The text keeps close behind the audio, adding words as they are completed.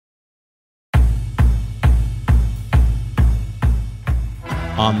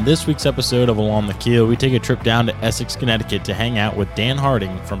On this week's episode of Along the Keel, we take a trip down to Essex, Connecticut to hang out with Dan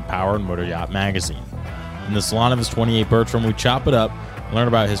Harding from Power and Motor Yacht Magazine. In the salon of his 28 Bertram, we chop it up, learn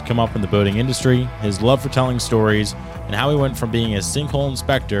about his come up in the boating industry, his love for telling stories, and how he went from being a sinkhole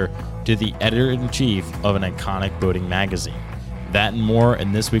inspector to the editor-in-chief of an iconic boating magazine. That and more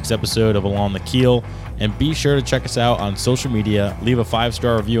in this week's episode of Along the Keel. And be sure to check us out on social media, leave a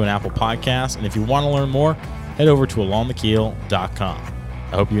 5-star review on Apple Podcasts, and if you want to learn more, head over to alongthekeel.com.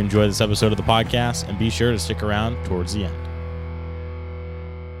 I hope you enjoy this episode of the podcast, and be sure to stick around towards the end.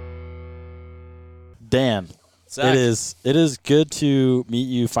 Dan, Zach. it is good to meet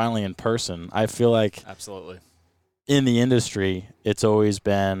you finally in person. I feel like Absolutely. in the industry, it's always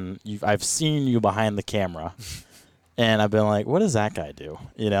been I've seen you behind the camera, and I've been like, what does that guy do?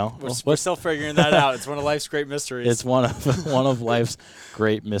 You know, We're still figuring that out. It's one of life's great mysteries. It's one of life's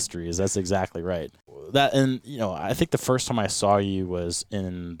great mysteries. That's exactly right. That, and I think the first time I saw you was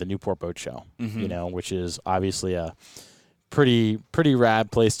in the Newport Boat Show. Mm-hmm. Which is obviously a pretty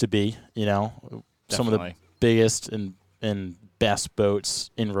rad place to be. Some of the biggest and best boats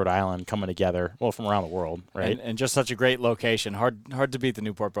in Rhode Island coming together. Well, from around the world, right? And just such a great location. Hard to beat the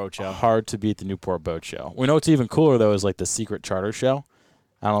Newport Boat Show. Hard to beat the Newport Boat Show. We know what's even cooler though is like the Secret Charter Show.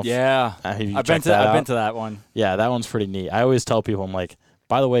 I don't know. Yeah, Have you I've checked been that out? to that one. Yeah, that one's pretty neat. I always tell people, I'm like,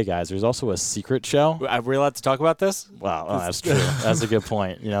 by the way, guys, there's also a secret show. Are we allowed to talk about this? Wow, that's true. That's a good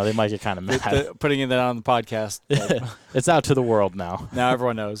point. They might get kind of mad. Putting that on the podcast. It's out to the world now. Now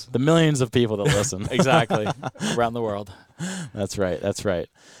everyone knows. The millions of people that listen. Exactly. Around the world. That's right.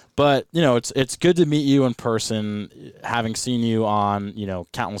 But, it's good to meet you in person, having seen you on,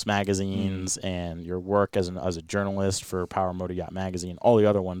 countless magazines and your work as a journalist for Power Motor Yacht Magazine, all the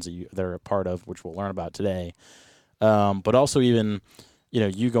other ones that are a part of, which we'll learn about today. But also even,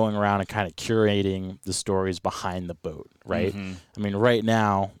 you going around and kind of curating the stories behind the boat, right? Mm-hmm. I mean, right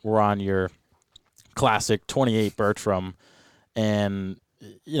now we're on your classic 28 Bertram, and,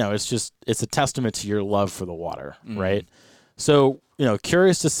 it's a testament to your love for the water, right? So,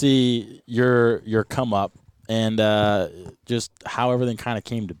 curious to see your come up and just how everything kind of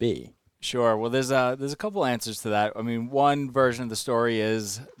came to be. Sure. Well, there's a couple answers to that. I mean, one version of the story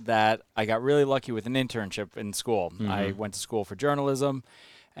is that I got really lucky with an internship in school. Mm-hmm. I went to school for journalism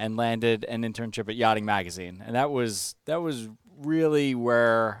and landed an internship at Yachting Magazine, and that was really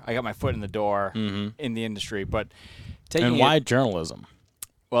where I got my foot in the door in the industry. But why journalism?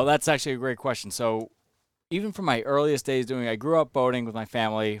 Well, that's actually a great question. So, even from my earliest days I grew up boating with my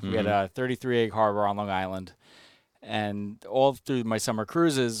family. We had a 33-acre harbor on Long Island. And all through my summer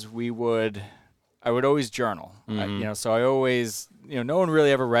cruises, I would always journal. So I always, no one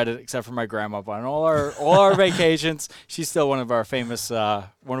really ever read it except for my grandma. But on all our vacations, she's still one of our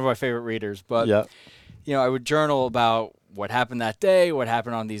favorite readers. But I would journal about what happened that day, what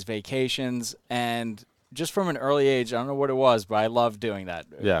happened on these vacations, and just from an early age, I don't know what it was, but I loved doing that.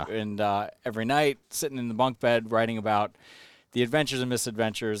 Yeah. And every night, sitting in the bunk bed, writing about the adventures and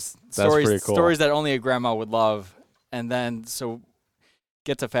misadventures, pretty cool. Stories that only a grandma would love. And then, so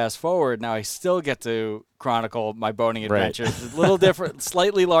get to fast forward, now I still get to chronicle my boating adventures. Right. It's a little different,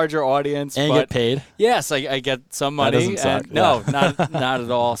 slightly larger audience. And but get paid? Yes, I get some money. That doesn't suck. No, not at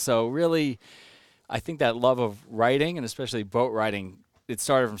all. So really, I think that love of writing, and especially boat writing, it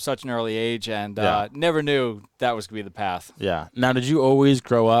started from such an early age, and never knew that was going to be the path. Yeah. Now, did you always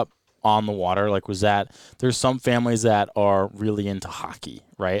grow up on the water? Like, there's some families that are really into hockey,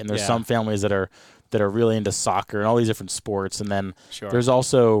 right? And there's some families that are really into soccer and all these different sports. And then there's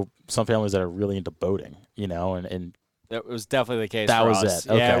also some families that are really into boating, and that was definitely the case that for was us.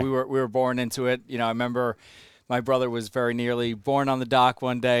 it. Okay. Yeah, we were born into it. I remember my brother was very nearly born on the dock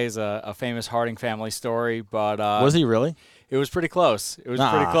one day. Is a famous Harding family story. But was he really? It was pretty close. Pretty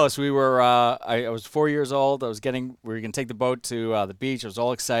close. We were. I was 4 years old. We were going to take the boat to the beach. I was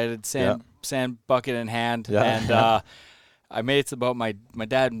all excited, sand bucket in hand, and I made it to the boat. My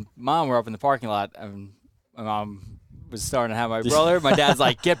dad and mom were up in the parking lot, and my mom was starting to have my brother. My dad's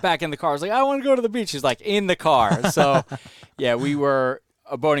like, "Get back in the car." I was like, "I want to go to the beach." He's like, "In the car." So, yeah, we were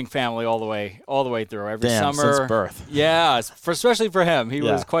a boating family all the way through. Every summer, since birth. Yeah, especially for him, he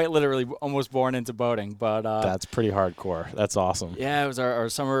was quite literally almost born into boating. But that's pretty hardcore. That's awesome. Yeah, it was our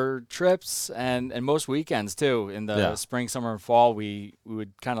summer trips and most weekends too. In the spring, summer, and fall, we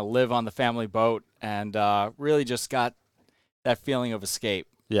would kind of live on the family boat and really just got that feeling of escape.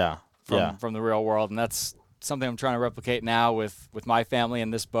 From the real world, and that's something I'm trying to replicate now with my family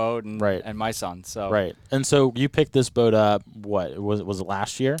and this boat and my son. So and so you picked this boat up. What was it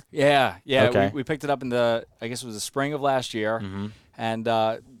last year? Yeah. Okay. We picked it up in I guess it was the spring of last year, and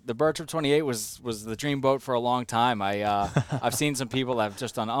the Bertram 28 was the dream boat for a long time. I've seen some people that have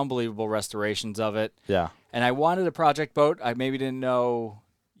just done unbelievable restorations of it. Yeah. And I wanted a project boat. I maybe didn't know,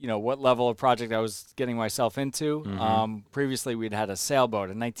 what level of project I was getting myself into. Previously, we'd had a sailboat,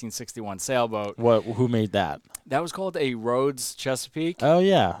 a 1961 sailboat. Who made that? That was called a Rhodes Chesapeake. Oh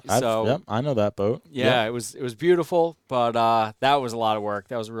yeah. So I know that boat. yeah, it was beautiful, but that was a lot of work.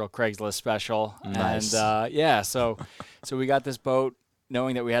 That was a real Craigslist special. Nice. And so we got this boat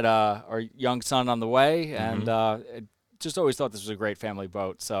knowing that we had our young son on the way, and just always thought this was a great family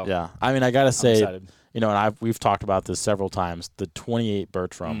boat. So Yeah. I mean, I gotta I'm say, excited. and we've talked about this several times. The 28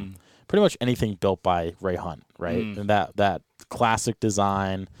 Bertram, pretty much anything built by Ray Hunt, right? And that classic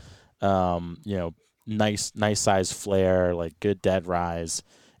design, nice size flare, like good dead rise.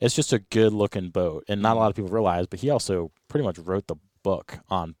 It's just a good looking boat, and not a lot of people realize. But he also pretty much wrote the book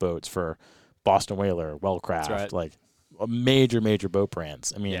on boats for Boston Whaler, Wellcraft, right. like a major boat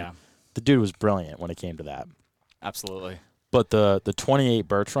brands. I mean, the dude was brilliant when it came to that. Absolutely. But the 28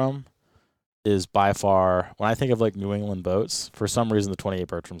 Bertram is by far, when I think of like New England boats, for some reason the 28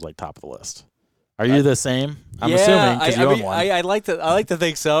 Bertram's like top of the list. Are you the same? I'm assuming because you own one. I like to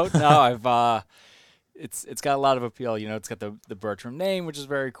think so. No, I've it's got a lot of appeal. It's got the Bertram name, which is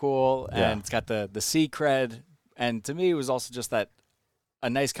very cool, and it's got the sea cred. And to me, it was also just a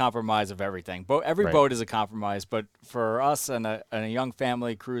nice compromise of everything. Every boat is a compromise, but for us and a young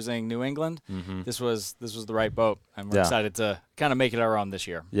family cruising New England, this was the right boat, and we're excited to kind of make it our own this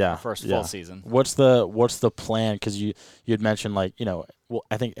year. Yeah, our first full season. What's the plan? Because you had mentioned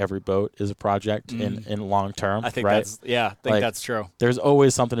I think every boat is a project in long term. I think right? That's true. There's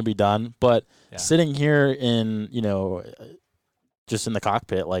always something to be done, but sitting here in just in the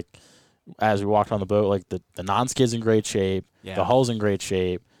cockpit, like as we walked on the boat, like the non-skid's in great shape, the hull's in great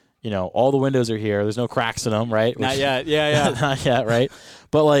shape. All the windows are here. There's no cracks in them, right? Not yet. Yeah. Not yet, right?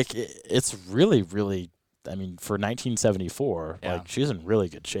 But like it's really, really. I mean, for 1974, like she's in really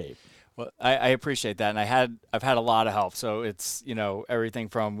good shape. Well, I appreciate that, and I've had a lot of help. So it's everything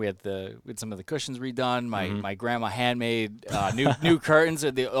from we had some of the cushions redone. My grandma handmade new curtains.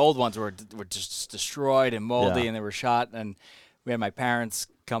 The old ones were just destroyed and moldy, and they were shot. And we had my parents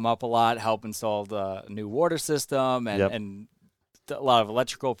come up a lot, help install the new water system and a lot of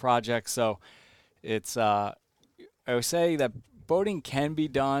electrical projects. So it's I would say that boating can be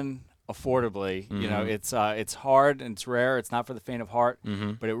done affordably. It's hard and it's rare. It's not for the faint of heart,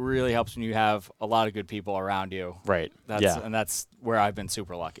 but it really helps when you have a lot of good people around you. Right. And that's where I've been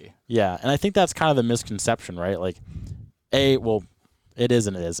super lucky. Yeah, and I think that's kind of the misconception, right? Like, it is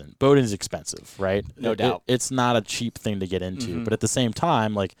and it isn't. Boating is expensive, right? No doubt. It's not a cheap thing to get into, but at the same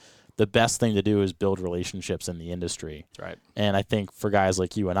time, like the best thing to do is build relationships in the industry. That's right. And I think for guys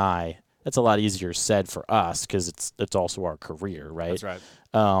like you and I, that's a lot easier said for us because it's also our career, right? That's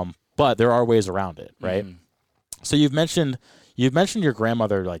right. But there are ways around it, right? So you've mentioned your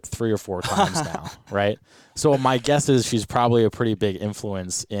grandmother like 3 or 4 times now, right? So my guess is she's probably a pretty big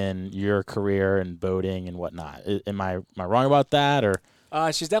influence in your career and boating and whatnot. Am I wrong about that, or?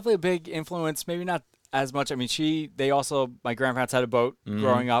 She's definitely a big influence. Maybe not as much. I mean, my grandparents had a boat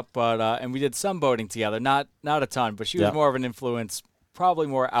growing up, but and we did some boating together. Not a ton, but she was more of an influence. Probably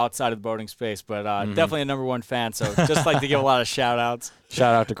more outside of the boating space, but definitely a #1 fan. So just like to give a lot of shout outs.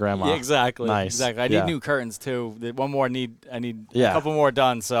 Shout out to Grandma. Yeah, exactly. Nice. Exactly. I need new curtains too. One more I need a couple more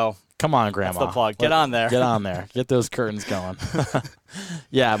done. So come on, Grandma. That's the plug. Get on there. Get on there. Get those curtains going.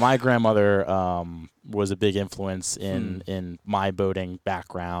 Yeah, my grandmother was a big influence in my boating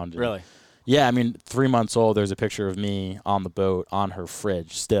background. Really? Yeah, I mean, 3 months old, there's a picture of me on the boat on her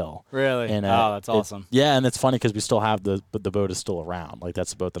fridge still. Really? And, that's awesome. Yeah, and it's funny because we still have the boat is still around. Like, that's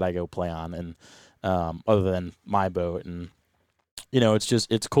the boat that I go play on, and other than my boat. And,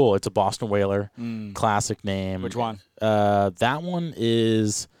 it's cool. It's a Boston Whaler, classic name. Which one? That one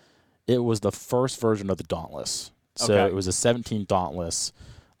it was the first version of the Dauntless. So it was a 17 Dauntless.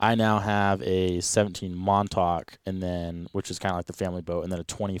 I now have a 17 Montauk, which is kind of like the family boat, and then a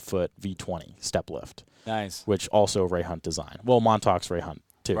 20-foot V20 step lift. Nice. Which also Ray Hunt design. Well, Montauk's Ray Hunt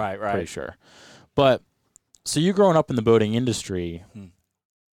too. Right. Pretty sure. But so you growing up in the boating industry,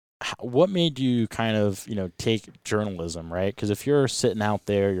 what made you kind of take journalism, right? Because if you're sitting out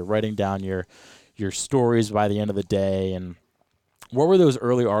there, you're writing down your stories by the end of the day, and what were those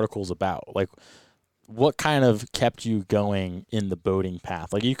early articles about? Like, what kind of kept you going in the boating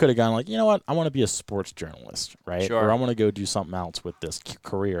path? Like, you could have gone like, you know what, I want to be a sports journalist, right? Sure. Or I want to go do something else with this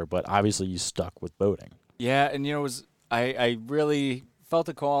career, but obviously you stuck with boating. Yeah, and I really felt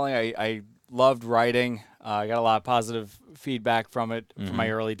a calling. I loved writing. I got a lot of positive feedback from it from my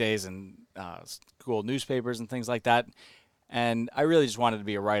early days in school newspapers and things like that. And I really just wanted to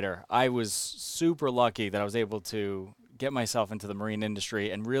be a writer. I was super lucky that I was able to get myself into the marine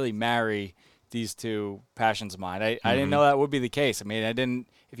industry and really marry these two passions of mine. I didn't know that would be the case. I mean, I didn't,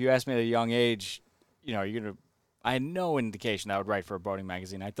 if you asked me at a young age, you know, I had no indication I would write for a boating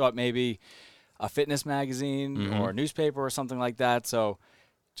magazine. I thought maybe a fitness magazine or a newspaper or something like that. So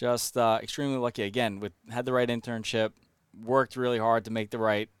just extremely lucky. Again, had the right internship, worked really hard to make the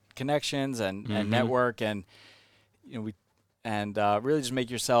right connections and network, and really just make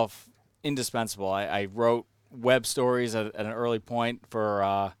yourself indispensable. I wrote web stories at an early point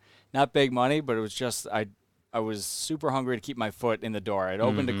for not big money, but it was just I was super hungry to keep my foot in the door. I'd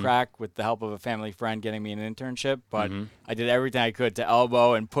opened a crack with the help of a family friend getting me an internship, but I did everything I could to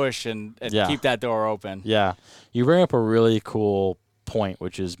elbow and push and keep that door open. Yeah. You bring up a really cool point,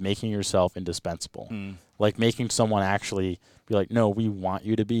 which is making yourself indispensable. Like making someone actually be like, no, we want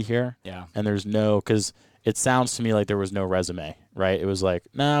you to be here. Yeah. And there's no, because it sounds to me like there was no resume, right? It was like,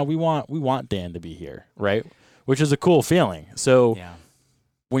 nah, we want Dan to be here, right? Which is a cool feeling. So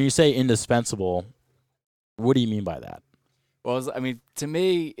when you say indispensable, what do you mean by that? Well, I mean, to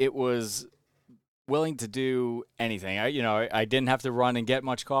me, it was willing to do anything. I didn't have to run and get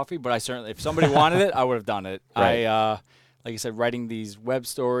much coffee, but I certainly, if somebody wanted it, I would have done it. Right. Like I said, writing these web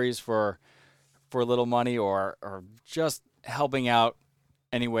stories for a little money or just helping out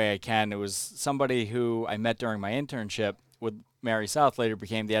any way I can. It was somebody who I met during my internship with Mary South, later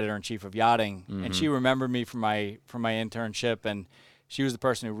became the editor-in-chief of Yachting, and she remembered me from my internship, and she was the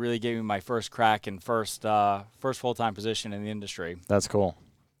person who really gave me my first crack and first full-time position in the industry. That's cool.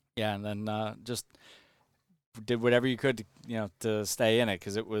 Yeah, and then just did whatever you could to stay in it,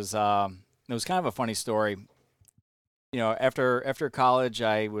 because it was kind of a funny story. After college,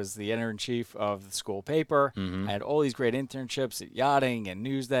 I was the editor-in-chief of the school paper. I had all these great internships at Yachting and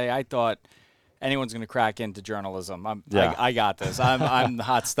Newsday. I thought anyone's going to crack into journalism. I got this. I'm the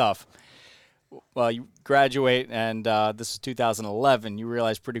hot stuff. Well, you graduate, and this is 2011. You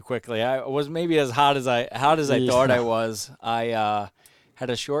realize pretty quickly I was maybe as hot as I thought I was. I had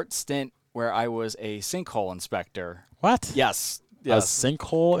a short stint where I was a sinkhole inspector. What? Yes. A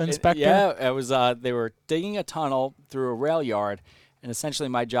sinkhole inspector? Yeah, it was. They were digging a tunnel through a rail yard, and essentially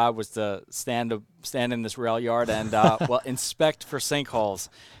my job was to stand in this rail yard and inspect for sinkholes.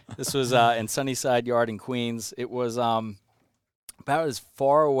 This was in Sunnyside Yard in Queens. It was about as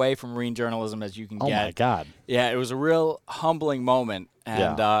far away from marine journalism as you can get. Oh my God! Yeah, it was a real humbling moment,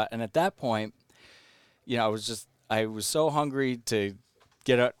 and at that point, I was so hungry to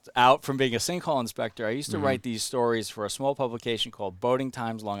get out from being a sinkhole inspector. I used to write these stories for a small publication called Boating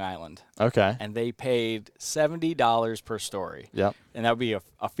Times Long Island. Okay. And they paid $70 per story. Yep. And that would be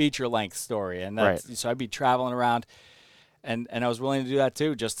a feature length story, and so I'd be traveling around, and I was willing to do that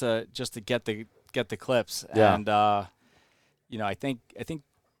too, just to get the clips. Yeah. And I think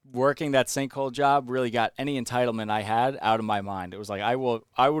working that sinkhole job really got any entitlement I had out of my mind. It was like I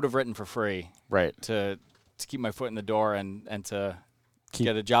would have written for free, right, to keep my foot in the door and to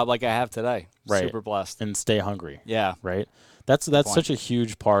get a job like I have today. Right. Super blessed. And stay hungry. Yeah. Right. That's such a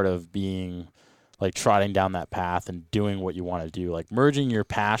huge part of being, like, trotting down that path and doing what you want to do. Like, merging your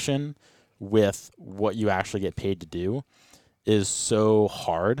passion with what you actually get paid to do is so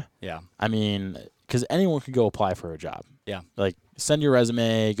hard. Yeah. I mean, because anyone could go apply for a job. Yeah. Like, send your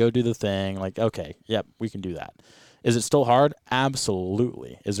resume, go do the thing. Like, okay, yep, we can do that. Is it still hard?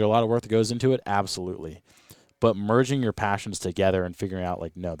 Absolutely. Is there a lot of work that goes into it? Absolutely. But merging your passions together and figuring out,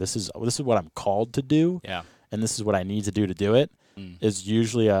 like, no, this is what I'm called to do, and this is what I need to do it, is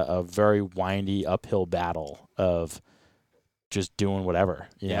usually a very windy uphill battle of just doing whatever,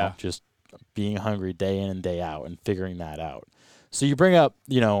 you know, just being hungry day in and day out and figuring that out. So you bring up,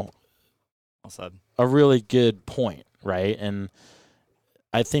 well said, a really good point, right? And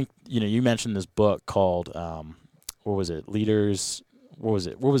I think, you mentioned this book called, what was it, Leaders... What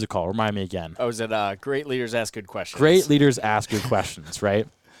was it called? Remind me again. Oh, was it Great Leaders Ask Good Questions? Great Leaders Ask Good Questions, right?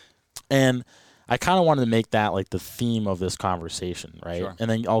 And I kind of wanted to make that like the theme of this conversation, right? Sure. And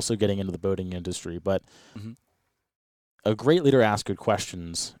then also getting into the boating industry. But a great leader asks good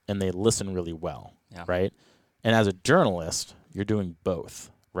questions, and they listen really well, right? And as a journalist, you're doing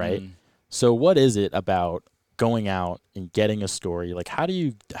both, right? So what is it about going out and getting a story? Like, how do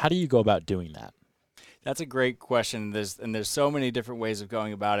you go about doing that? That's a great question. There's so many different ways of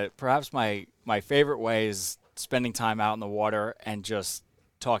going about it. Perhaps my favorite way is spending time out in the water and just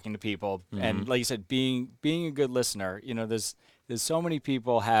talking to people. And like you said, being a good listener. There's so many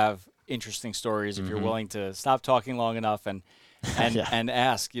people have interesting stories if you're willing to stop talking long enough and and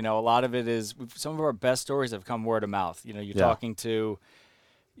ask. A lot of it is some of our best stories have come word of mouth. You're talking to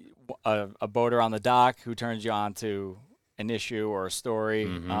a boater on the dock who turns you on to an issue or a story.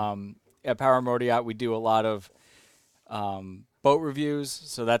 Mm-hmm. At Power Motor Yacht, we do a lot of boat reviews,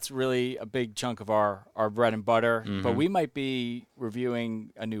 so that's really a big chunk of our bread and butter. Mm-hmm. But we might be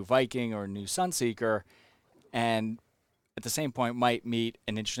reviewing a new Viking or a new Sunseeker, and at the same point might meet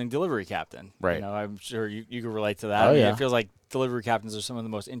an interesting delivery captain. Right. You know, I'm sure you can relate to that. Oh, I mean, yeah. It feels like delivery captains are some of the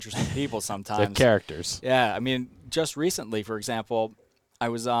most interesting people sometimes. Like characters. Yeah, I mean, just recently, for example, I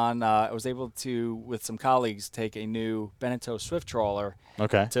was able to, with some colleagues, take a new Beneteau Swift trawler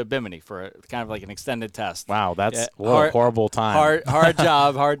Okay. to Bimini for kind of like an extended test. Wow, that's Yeah, a horrible time. Hard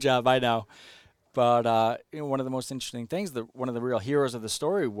job, I know. But one of the most interesting things, one of the real heroes of the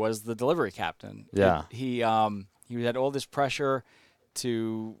story was the delivery captain. Yeah. He had all this pressure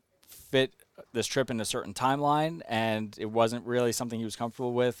to fit this trip in a certain timeline, and it wasn't really something he was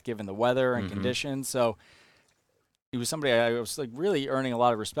comfortable with given the weather and conditions. So he was somebody I was like really earning a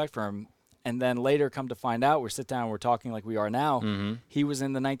lot of respect for him. And then later, come to find out, we sit down, we're talking like we are now. He was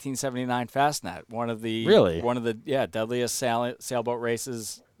in the 1979 Fastnet, one of the deadliest sailboat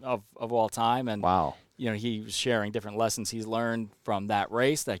races of all time. And Wow. he was sharing different lessons he's learned from that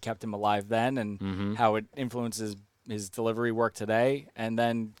race that kept him alive then, and how it influences his delivery work today. And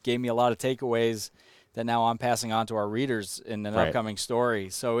then gave me a lot of takeaways that now I'm passing on to our readers in an upcoming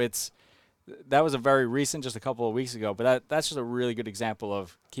story. So that was a very recent, just a couple of weeks ago, but that's just a really good example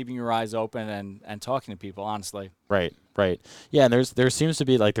of keeping your eyes open and talking to people honestly. Right. Yeah, and there seems to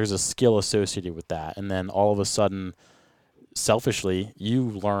be there's a skill associated with that, and then all of a sudden, selfishly, you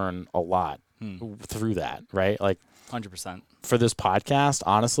learn a lot through that, right? 100%. For this podcast,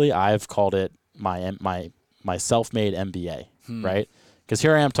 honestly, I've called it my self-made MBA, right? Because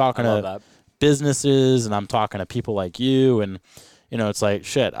here I am talking to businesses, and I'm talking to people like you, and it's like,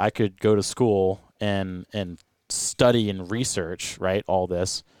 shit, I could go to school and study and research, right, all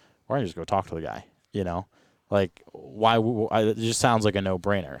this, or I just go talk to the guy, why? It just sounds like a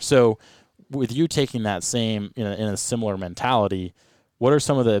no-brainer. So with you taking that same, in a similar mentality, what are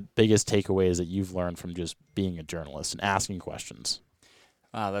some of the biggest takeaways that you've learned from just being a journalist and asking questions?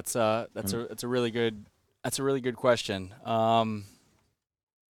 Wow, that's a really good question. I've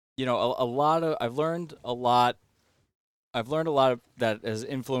learned a lot. I've learned a lot that has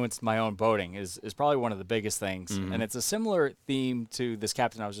influenced my own boating is probably one of the biggest things. And it's a similar theme to this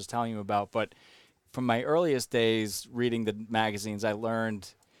captain I was just telling you about. But from my earliest days reading the magazines, I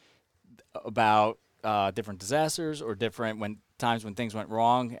learned about different disasters or different times when things went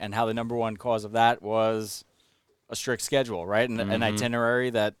wrong, and how the number one cause of that was a strict schedule, right? And an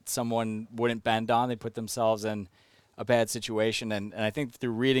itinerary that someone wouldn't bend on. They put themselves in a bad situation. And I think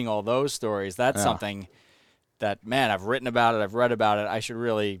through reading all those stories, that's something that, man, I've written about it, I've read about it. I should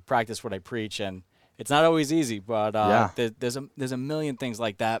really practice what I preach, and it's not always easy, but there's a million things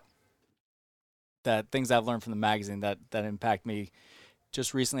like that things I've learned from the magazine that impact me.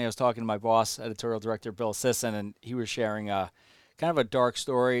 Just recently, I was talking to my boss, editorial director Bill Sisson, and he was sharing kind of a dark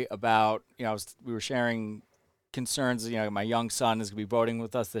story about we were sharing concerns. My young son is going to be boating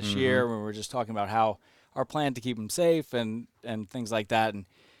with us this year, and we were just talking about how our plan to keep him safe and things like that, and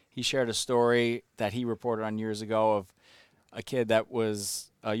he shared a story that he reported on years ago of a kid that was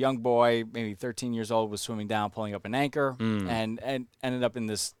a young boy, maybe 13 years old, was swimming down, pulling up an anchor, and ended up in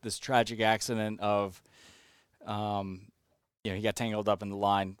this tragic accident of, he got tangled up in the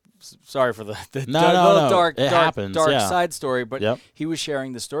line. Sorry for the dark side story, but he was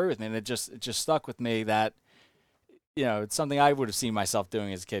sharing the story with me, and it just stuck with me that, it's something I would have seen myself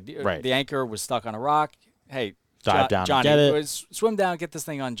doing as a kid. Right. The anchor was stuck on a rock. Hey, dive down, Johnny, get it. Swim down, get this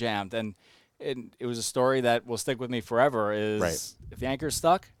thing unjammed. And it was a story that will stick with me forever. If the anchor's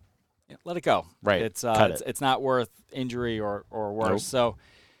stuck, let it go. Right. It's not worth injury or worse. Nope. So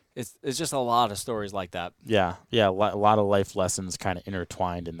it's just a lot of stories like that. Yeah. A lot of life lessons kind of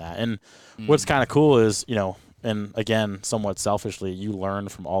intertwined in that. And what's kind of cool is, and again, somewhat selfishly, you learn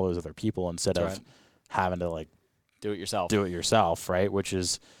from all those other people instead of having to do it yourself. Right? Which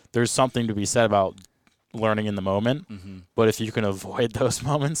is, there's something to be said about learning in the moment, but if you can avoid those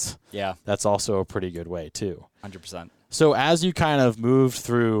moments, that's also a pretty good way too. 100%. So as you kind of moved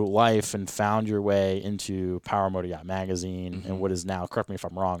through life and found your way into Power Motor Yacht Magazine and what is now, correct me if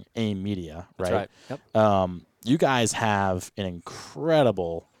I'm wrong, AIM Media, right? That's right. Yep. You guys have an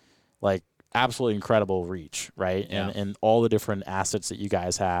incredible, absolutely incredible reach, right? Yeah. And all the different assets that you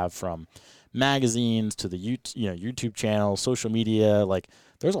guys have, from magazines to the YouTube channel, social media,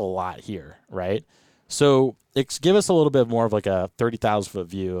 there's a lot here, right? So give us a little bit more of a 30,000-foot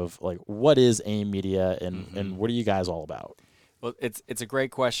view of what is AIM Media and what are you guys all about? Well, it's a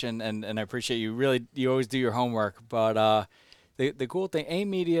great question, and I appreciate you always do your homework. But the cool thing, AIM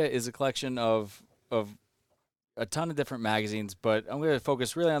Media is a collection of a ton of different magazines, but I'm going to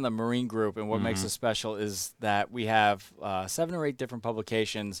focus really on the Marine Group. And what makes us special is that we have 7 or 8 different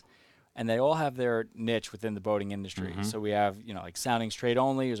publications, and they all have their niche within the boating industry. So we have, like Soundings Trade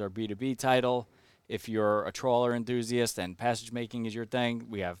Only is our B2B title. If you're a trawler enthusiast and passage making is your thing,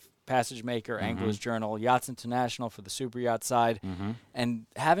 we have Passage Maker, Angler's Journal, Yachts International for the super yacht side. And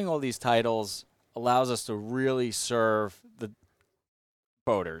having all these titles allows us to really serve the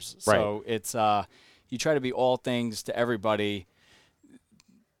boaters. Right. So it's you try to be all things to everybody.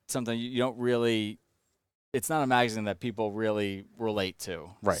 Something you don't really. It's not a magazine that people really relate to.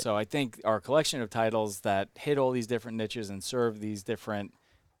 Right. So I think our collection of titles that hit all these different niches and serve these different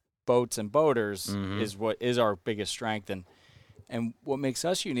boats and boaters is what is our biggest strength. And what makes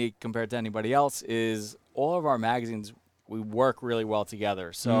us unique compared to anybody else is all of our magazines, we work really well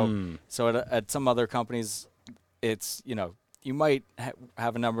together. So at some other companies, it's, you might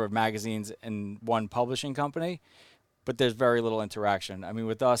have a number of magazines in one publishing company, but there's very little interaction. I mean,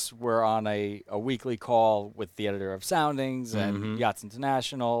 with us, we're on a weekly call with the editor of Soundings and Yachts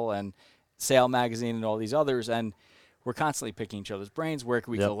International and Sail Magazine and all these others, and we're constantly picking each other's brains. Where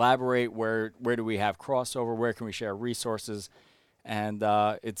can we collaborate? Where do we have crossover? Where can we share resources? And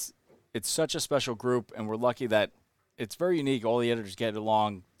it's such a special group, and we're lucky that it's very unique. All the editors get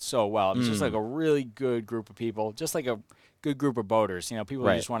along so well. It's just like a really good group of people, just like a good group of boaters. People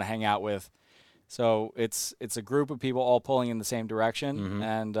you just want to hang out with. So it's a group of people all pulling in the same direction,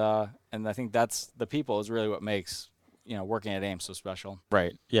 and I think that's the people is really what makes working at AIM so special.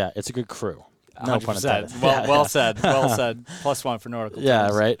 Right. Yeah, it's a good crew. No pun 100%. intended. Well said. Well said. +1 for nautical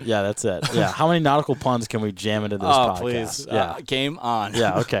terms. Right. Yeah, that's it. Yeah. How many nautical puns can we jam into this podcast? Please. Yeah. Game on.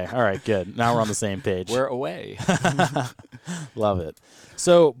 Yeah. Okay. All right. Good. Now we're on the same page. We're away. Love it.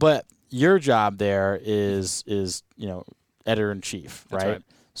 So, but your job there is editor in chief, That's right? right.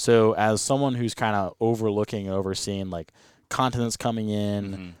 So, as someone who's kind of overseeing like content that's coming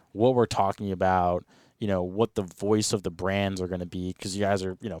in, what we're talking about, what the voice of the brands are going to be, because you guys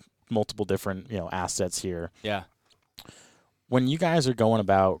are multiple different assets here. Yeah. When you guys are going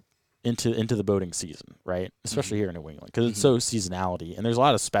about into the boating season, right? Especially here in New England, because it's so seasonality, and there's a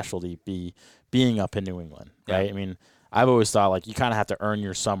lot of specialty being up in New England, right? I mean, I've always thought like you kind of have to earn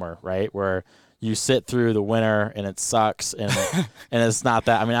your summer, right? Where you sit through the winter and it sucks, and and it's not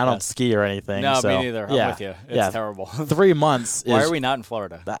that. I mean, I don't ski or anything. No, so, me neither. I'm with you. It's terrible. 3 months. Why are we not in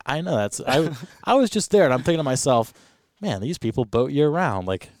Florida? I know I was just there, and I'm thinking to myself, man, these people boat year round,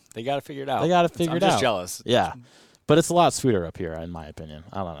 like. They got to figure it out. I'm just jealous. Yeah. But it's a lot sweeter up here, in my opinion.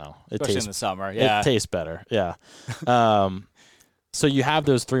 I don't know. Especially in the summer. Yeah. It tastes better. Yeah. So you have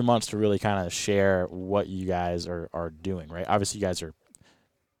those 3 months to really kind of share what you guys are doing, right? Obviously, you guys are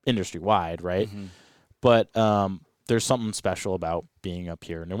industry-wide, right? But there's something special about being up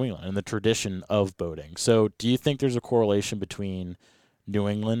here in New England and the tradition of boating. So do you think there's a correlation between New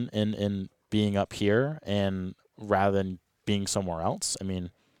England and being up here and rather than being somewhere else? I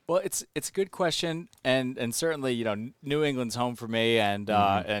mean... Well, it's a good question, and certainly New England's home for me, and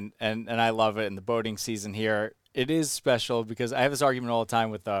I love it. And the boating season here, it is special because I have this argument all the time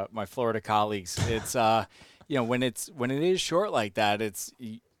with my Florida colleagues. It's when it is short like that,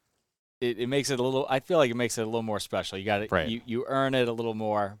 it makes it a little. I feel like it makes it a little more special. You got it. You earn it a little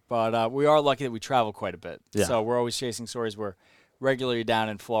more. But we are lucky that we travel quite a bit. Yeah. So we're always chasing stories. We're regularly down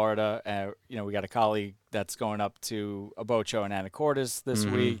in Florida. We got a colleague that's going up to a boat show in Anacortes this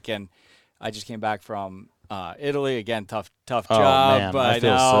week, and I just came back from Italy. Again, tough job. Man, but I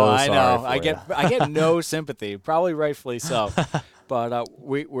feel so sorry for I get no sympathy, probably rightfully so. But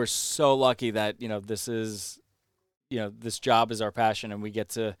we're so lucky that this is this job is our passion, and we get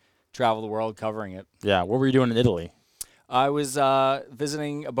to travel the world covering it. Yeah. What were you doing in Italy? I was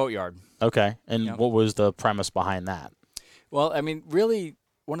visiting a boatyard. Okay. And what was the premise behind that? Well, I mean, really,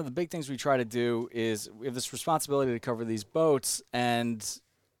 one of the big things we try to do is we have this responsibility to cover these boats, and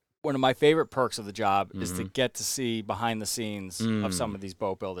one of my favorite perks of the job is to get to see behind the scenes of some of these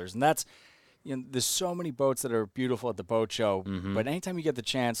boat builders. And that's, there's so many boats that are beautiful at the boat show, but anytime you get the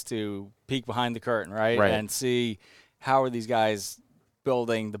chance to peek behind the curtain, right, and see how are these guys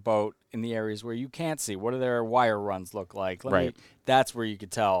building the boat in the areas where you can't see, what do their wire runs look like? That's where you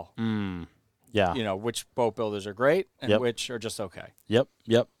could tell. Yeah. Which boat builders are great and which are just okay. Yep.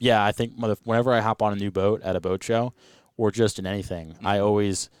 Yeah, I think whenever I hop on a new boat at a boat show or just in anything, I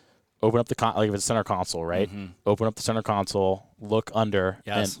always open up the like if it's center console, right? Open up the center console, look under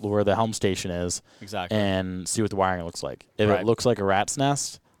and where the helm station is, and see what the wiring looks like. If it looks like a rat's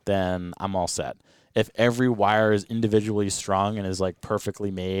nest, then I'm all set. If every wire is individually strung and is like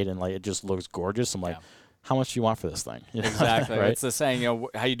perfectly made and like it just looks gorgeous, I'm like, how much do you want for this thing? Exactly. Right? It's the saying,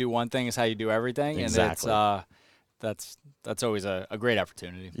 how you do one thing is how you do everything. Exactly. And that's always a great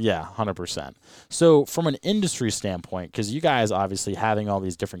opportunity. Yeah, 100%. So from an industry standpoint, because you guys obviously having all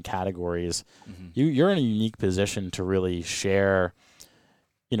these different categories, you're in a unique position to really share,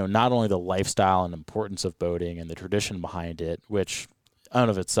 not only the lifestyle and importance of boating and the tradition behind it, which in and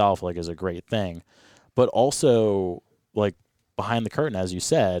of itself like is a great thing, but also like behind the curtain, as you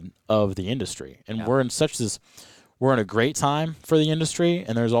said, of the industry. And we're in a great time for the industry,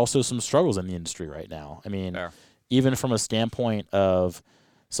 and there's also some struggles in the industry right now. I mean, even from a standpoint of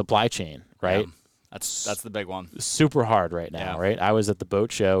supply chain, right? Yeah, that's the big one. Super hard right now, right? I was at the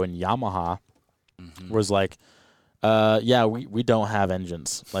boat show, and Yamaha was like, we don't have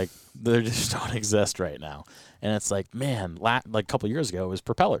engines. Like, they just don't exist right now. And it's like, man, like a couple of years ago, it was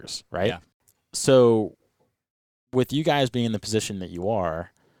propellers, right? Yeah. So with you guys being in the position that you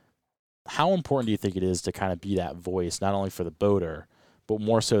are, how important do you think it is to kind of be that voice, not only for the boater, but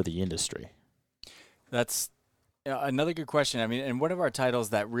more so the industry? That's another good question. I mean, and one of our titles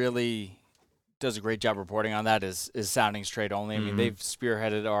that really does a great job reporting on that is Soundings Trade Only. I mean, they've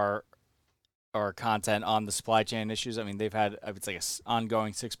spearheaded our content on the supply chain issues. I mean, they've had, it's like an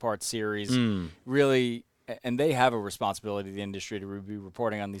ongoing 6-part series, really, and they have a responsibility to the industry to be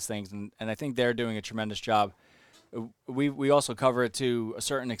reporting on these things, and I think they're doing a tremendous job. We also cover it to a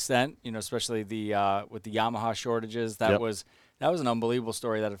certain extent, especially the with the Yamaha shortages. That was an unbelievable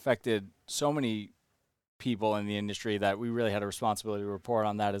story that affected so many people in the industry that we really had a responsibility to report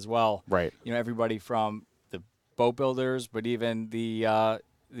on that as well. Right. Everybody from the boat builders, but even the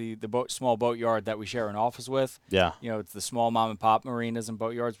small boat yard that we share an office with. Yeah. It's the small mom and pop marinas and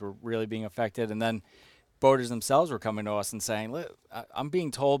boat yards were really being affected, and then boaters themselves were coming to us and saying, "Look, I'm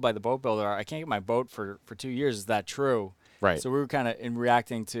being told by the boat builder I can't get my boat for 2 years. Is that true?" Right. So we were kind of in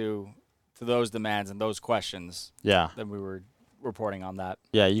reacting to those demands and those questions. Yeah. Then we were reporting on that.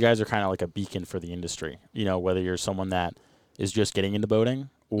 Yeah, you guys are kind of like a beacon for the industry. Whether you're someone that is just getting into boating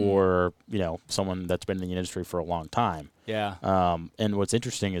or someone that's been in the industry for a long time. Yeah. And what's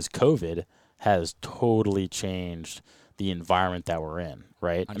interesting is COVID has totally changed the environment that we're in.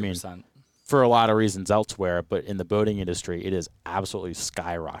 Right. 100%. I mean, for a lot of reasons elsewhere, but in the boating industry, it is absolutely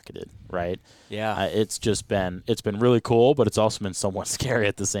skyrocketed, right? Yeah. It's been really cool, but it's also been somewhat scary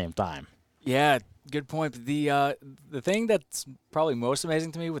at the same time. Yeah, good point. The thing that's probably most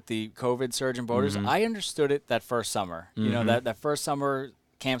amazing to me with the COVID surge in boaters, I understood it that first summer. That first summer,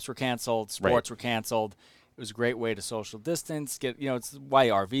 camps were canceled, sports were canceled. It was a great way to social distance. It's why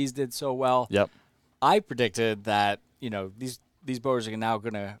RVs did so well. Yep. I predicted that these boaters are now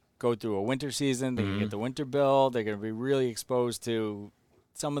going to go through a winter season. They're going to get the winter bill. They're going to be really exposed to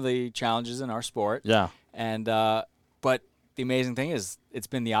some of the challenges in our sport. Yeah. And but the amazing thing is it's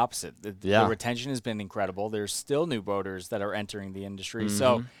been the opposite. The retention has been incredible. There's still new boaters that are entering the industry.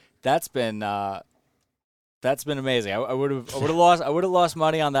 So that's been amazing. I would have lost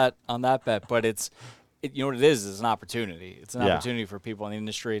money on that bet, but you know what it is? It's an opportunity. It's an opportunity for people in the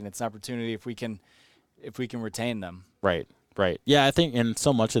industry, and it's an opportunity if we can retain them. Right. Right. Yeah, I think, and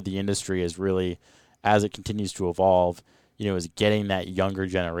so much of the industry is really, as it continues to evolve, is getting that younger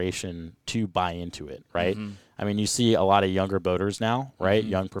generation to buy into it, right? I mean, you see a lot of younger boaters now, right?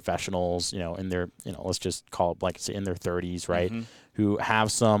 Young professionals, in their, let's just call it like say in their 30s, right? Who have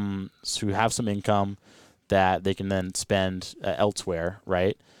some income that they can then spend elsewhere,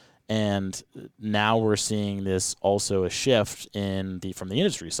 right? And now we're seeing this also a shift from the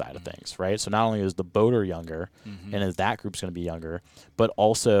industry side of things, right? So not only is the boater younger, and is that group's going to be younger, but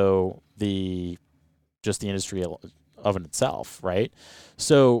also the industry of in itself, right?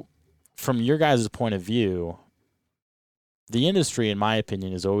 So from your guys' point of view, the industry, in my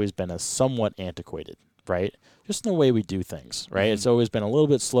opinion, has always been a somewhat antiquated, right? Just in the way we do things, right? It's always been a little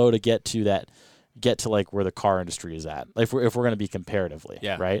bit slow to get to like where the car industry is at, like if we're going to be comparatively,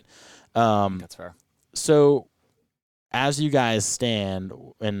 right? That's fair. So as you guys stand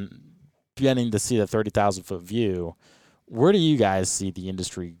and beginning to see the 30,000-foot view, where do you guys see the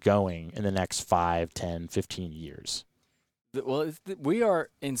industry going in the next 5, 10, 15 years? Well, we are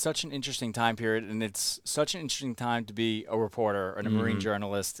in such an interesting time period, and it's such an interesting time to be a reporter and a marine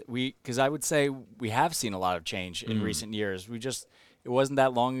journalist. Because I would say we have seen a lot of change in recent years. It wasn't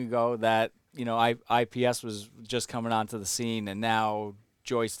that long ago that IPS was just coming onto the scene, and now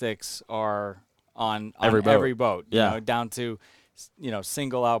joysticks are on every boat. Down to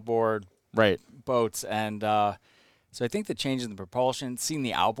single outboard boats, and so I think the change in the propulsion, seeing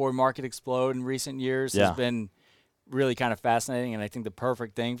the outboard market explode in recent years, has been really kind of fascinating, and I think the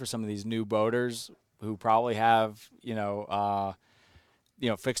perfect thing for some of these new boaters who probably have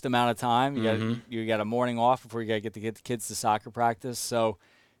fixed amount of time. You got a morning off before you got to get the kids to soccer practice. So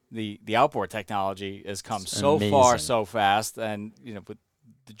the outboard technology has come so amazing. far so fast, and with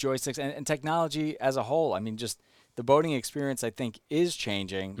the joysticks and technology as a whole. I mean, just the boating experience, I think, is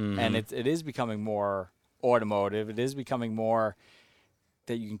changing, and it is becoming more automotive. It is becoming more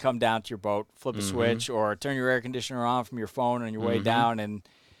that you can come down to your boat, flip a switch, or turn your air conditioner on from your phone on your way down, and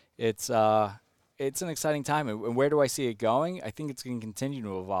it's an exciting time. And where do I see it going? I think it's going to continue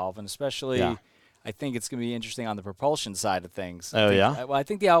to evolve, and especially I think it's going to be interesting on the propulsion side of things. I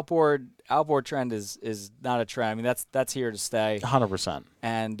think the outboard trend is not a trend. I mean, that's here to stay. 100%.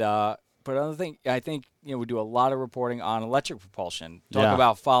 And but another thing, I think we do a lot of reporting on electric propulsion. Talk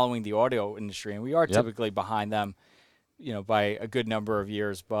about following the audio industry, and we are typically behind them, by a good number of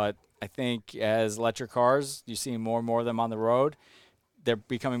years. But I think as electric cars, you see more and more of them on the road. They're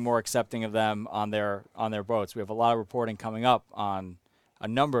becoming more accepting of them on their boats. We have a lot of reporting coming up on a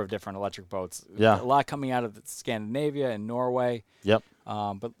number of different electric boats. Yeah. A lot coming out of Scandinavia and Norway. Yep.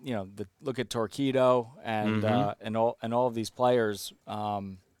 But look at Torqeedo and all of these players.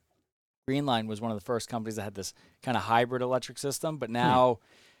 Greenline was one of the first companies that had this kind of hybrid electric system, but now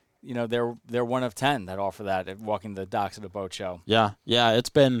they're one of 10 that offer that at walking the docks at a boat show. Yeah. It's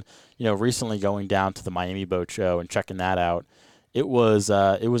been recently going down to the Miami Boat Show and checking that out. It was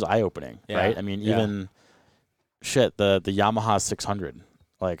eye opening, right? I mean, even the Yamaha 600.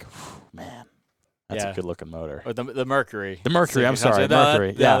 Like, man, that's a good-looking motor. Or the Mercury. The Mercury, I'm sorry,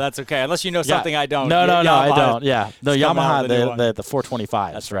 Mercury. Yeah, that's okay. Unless you know something I don't. No, I don't. Yeah, the Yamaha, the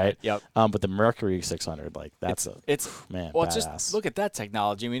 425s, that's right? Yep. But the Mercury 600, like that's man. Well, badass. just look at that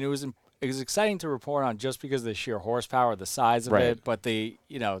technology. I mean, it was exciting to report on just because of the sheer horsepower, the size of it, but the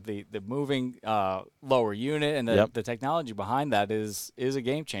moving lower unit and the technology behind that is a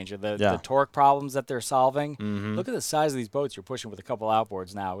game changer. The torque problems that they're solving. Look at the size of these boats you're pushing with a couple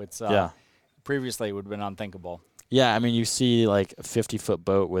outboards now. It's previously it would have been unthinkable. Yeah, I mean, you see like a 50-foot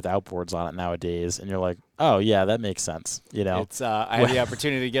boat with outboards on it nowadays, and you're like, oh yeah, that makes sense. It's I had the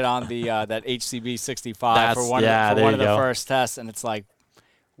opportunity to get on the that HCB 65 for one of the first tests, and it's like,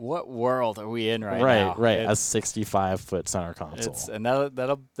 what world are we in right now? Right. A 65-foot center console. And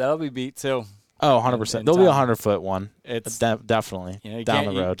that'll be beat too. Oh, 100%. There'll be a 100-foot one. It's definitely down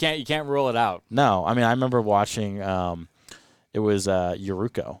the road. You can't rule it out. No, I mean, I remember watching. It was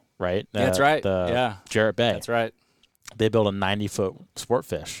Yuruko, right? That's right. Jarrett Bay. That's right. They built a 90-foot sport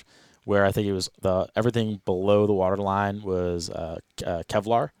fish, where I think it was everything below the waterline was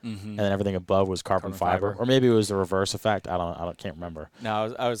Kevlar, and then everything above was carbon fiber, or maybe it was the reverse effect. I can't remember.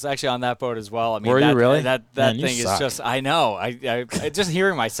 No, I was actually on that boat as well. I mean, were you really? That Man, thing is just. I know. I just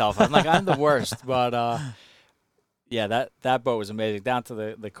hearing myself. I'm like, I'm the worst. But that boat was amazing. Down to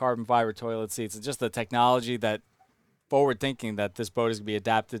the carbon fiber toilet seats and just the technology that. Forward thinking that this boat is going to be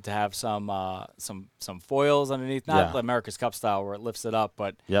adapted to have some foils underneath, not America's Cup style where it lifts it up,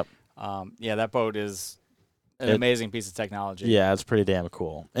 but that boat is an amazing piece of technology. Yeah, it's pretty damn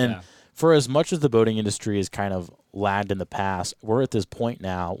cool. And for as much as the boating industry has kind of lagged in the past, we're at this point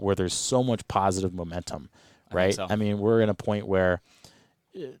now where there's so much positive momentum, right? I mean, we're in a point where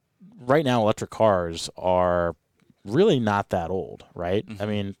right now electric cars are really not that old, right? I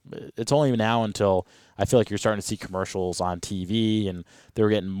mean, it's only now until I feel like you're starting to see commercials on TV, and they're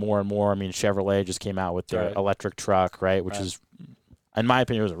getting more and more. I mean, Chevrolet just came out with their electric truck, right? Which is, in my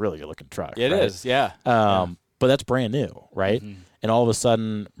opinion, it was a really good-looking truck. It is, yeah. But that's brand new, right? And all of a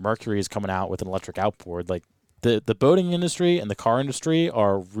sudden, Mercury is coming out with an electric outboard. Like, the boating industry and the car industry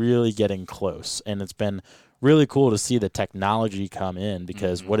are really getting close, and it's been really cool to see the technology come in,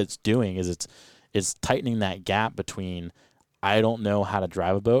 because what it's doing is it's tightening that gap between I don't know how to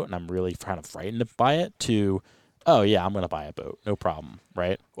drive a boat and I'm really kind of frightened by it to, oh, yeah, I'm going to buy a boat. No problem,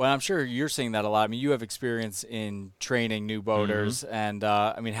 right? Well, I'm sure you're seeing that a lot. I mean, you have experience in training new boaters. And,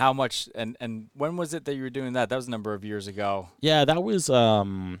 I mean, how much and when was it that you were doing that? That was a number of years ago. Yeah, that was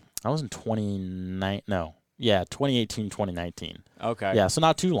in 2018, 2019. Okay. Yeah, so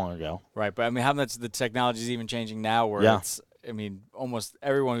not too long ago. Right, but I mean, how much the technology is even changing now where it's, I mean, almost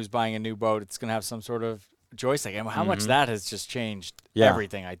everyone who's buying a new boat, it's going to have some sort of joystick. And how much that has just changed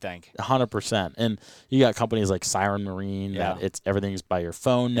everything, I think. 100%. And you got companies like Siren Marine that everything's by your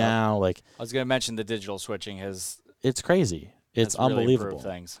phone now. Like, I was going to mention the digital switching it's crazy. It's unbelievable. Really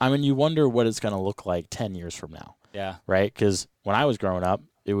things. I mean, you wonder what it's going to look like 10 years from now. Yeah. Right? Because when I was growing up,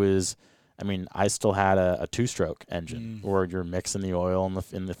 it was, I mean, I still had a two-stroke engine where you're mixing the oil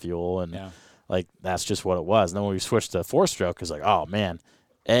in the fuel, and like that's just what it was. And then when we switched to four-stroke, it's like, oh man,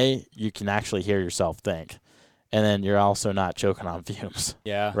 you can actually hear yourself think, and then you're also not choking on fumes.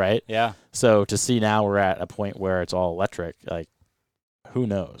 Yeah. Right. Yeah. So to see now we're at a point where it's all electric, like who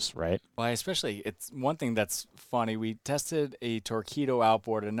knows, right? Well, especially, it's one thing that's funny. We tested a Torqeedo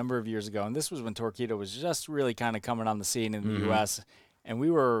outboard a number of years ago, and this was when Torqeedo was just really kind of coming on the scene in the U.S. And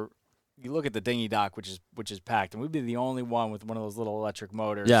you look at the dinghy dock, which is packed, and we'd be the only one with one of those little electric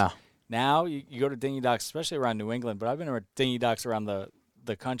motors. Yeah. Now you go to dinghy docks, especially around New England, but I've been to dinghy docks around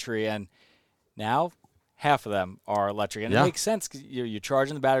the country, and now half of them are electric, and it makes sense because you're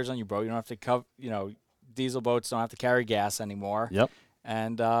charging the batteries on your boat. You don't have to diesel boats don't have to carry gas anymore. Yep.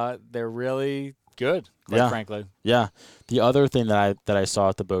 And they're really good, quite frankly. Yeah. The other thing that I saw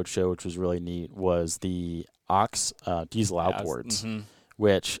at the boat show, which was really neat, was the Ox diesel outboards,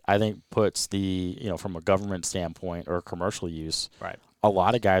 which I think puts from a government standpoint or commercial use, right. A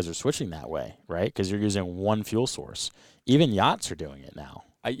lot of guys are switching that way, right? Because you're using one fuel source. Even yachts are doing it now.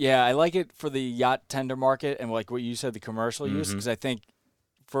 I like it for the yacht tender market and like what you said, the commercial use, because I think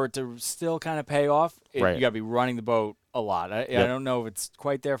for it to still kind of pay off, you got to be running the boat a lot. I don't know if it's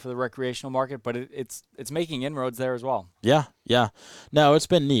quite there for the recreational market, but it's making inroads there as well. Yeah. No, it's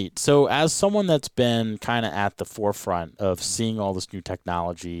been neat. So as someone that's been kind of at the forefront of seeing all this new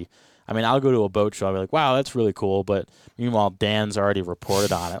technology, I mean, I'll go to a boat show, I'll be like, wow, that's really cool. But meanwhile, Dan's already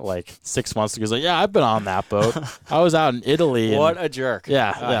reported on it like 6 months ago. He's like, yeah, I've been on that boat. I was out in Italy. What a jerk.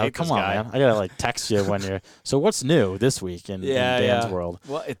 Yeah, come on, man. I got to text you when you're. So what's new this week in Dan's world?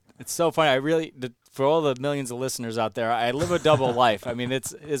 Well, it's so funny. For all the millions of listeners out there, I live a double life. I mean,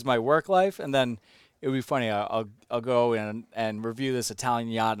 it's my work life, and then it would be funny. I'll go in and review this Italian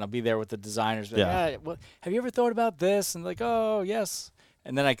yacht, and I'll be there with the designers. Like, have you ever thought about this? And like, oh, yes.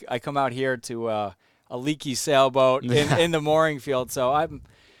 And then I come out here to a leaky sailboat in the mooring field. So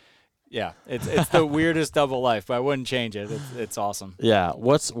it's the weirdest double life, but I wouldn't change it. It's awesome. Yeah.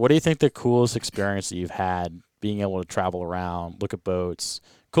 What do you think the coolest experience that you've had being able to travel around, look at boats,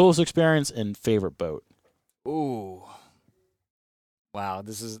 coolest experience and favorite boat? Ooh. Wow.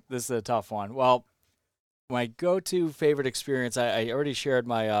 This is a tough one. Well, my go-to favorite experience, I already shared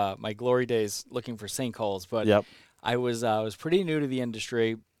my my glory days looking for sinkholes, but I was pretty new to the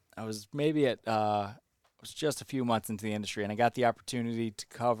industry. I was just a few months into the industry, and I got the opportunity to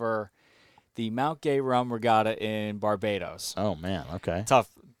cover the Mount Gay Rum Regatta in Barbados. Oh man, okay. Tough.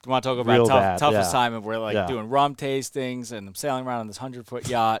 You want to talk about tough assignment? We're doing rum tastings, and I'm sailing around on this 100-foot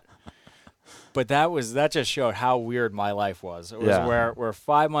yacht. But that just showed how weird my life was. It was where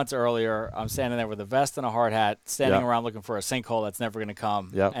 5 months earlier, I'm standing there with a vest and a hard hat, standing around looking for a sinkhole that's never going to come.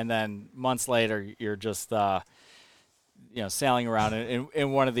 Yep. And then months later, you're just sailing around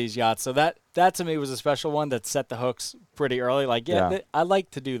in one of these yachts. So that to me was a special one that set the hooks pretty early. Like, I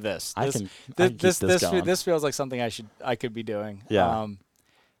like to do this. This feels like something I could be doing. Yeah.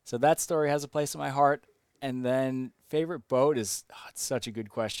 So that story has a place in my heart. And then favorite boat is it's such a good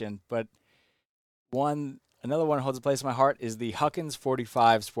question, but another one holds a place in my heart is the Huckins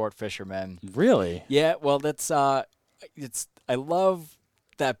 45 Sport Fisherman. Really? Yeah. Well, that's I love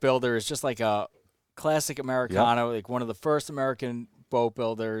that builder. It's just like a classic Americano, like one of the first American boat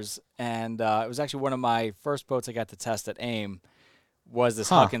builders, and it was actually one of my first boats I got to test at AIM was this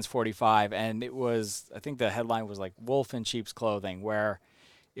Huckins 45, and it was, I think the headline was like wolf in sheep's clothing, where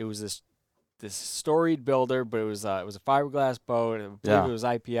it was this storied builder, but it was a fiberglass boat. I believe it was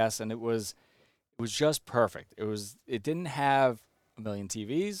IPS, and it was just perfect. It didn't have a million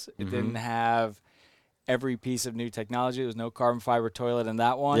TVs. It didn't have every piece of new technology. There was no carbon fiber toilet in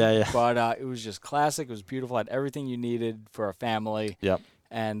that one. But it was just classic. It was beautiful. Had everything you needed for a family. Yep.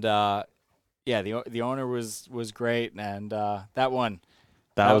 And the owner was great. And that one.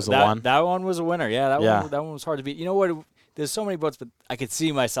 That was the one. That one was a winner. Yeah. That one was hard to beat. You know what? There's so many boats, but I could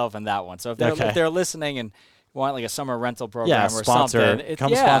see myself in that one. So if they're listening and want like a summer rental program or something,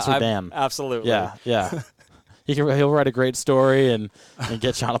 sponsor Dan. Absolutely. Yeah. He'll write a great story and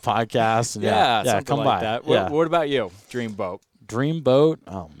get you on a podcast. And come by. That. What about you? Dream boat. Dream boat.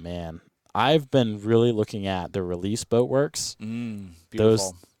 Oh man, I've been really looking at the Release Boat Works.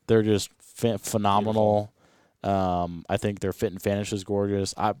 Beautiful. They're just phenomenal. I think their fit and finish is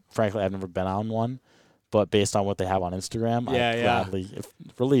gorgeous. Frankly, I've never been on one, but based on what they have on Instagram, I'd gladly,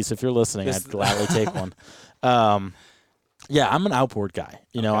 if you're listening, I'd gladly take one. I'm an outboard guy.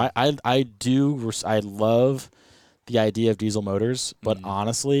 I love the idea of diesel motors, but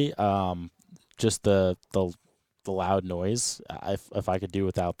honestly, just the loud noise, if I could do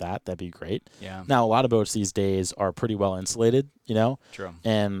without that, that'd be great. Yeah. Now, a lot of boats these days are pretty well insulated, True.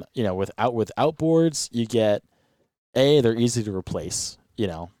 And, with outboards, you get, they're easy to replace,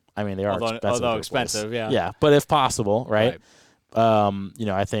 I mean, they are expensive, yeah. Yeah, but if possible, right?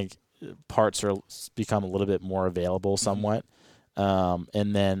 I think parts are become a little bit more available somewhat.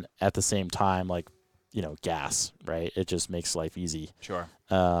 And then at the same time, like gas, right? It just makes life easy. Sure.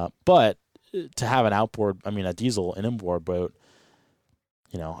 But to have a diesel, an inboard boat,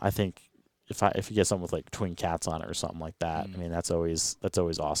 I think if you get something with like twin cats on it or something like that, I mean, that's always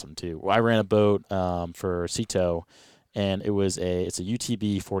awesome too. Well, I ran a boat for Cito, and it's a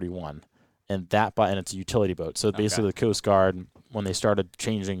UTB 41, and it's a utility boat. So basically, the Coast Guard, when they started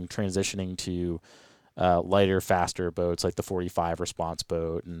transitioning to lighter, faster boats like the 45 response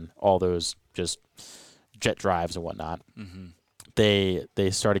boat and all those just jet drives and whatnot, they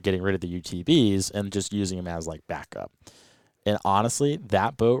started getting rid of the UTBs and just using them as like backup. And honestly,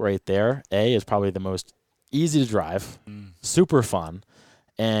 that boat right there, is probably the most easy to drive, super fun,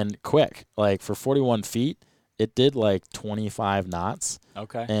 and quick. Like for 41 feet, it did like 25 knots.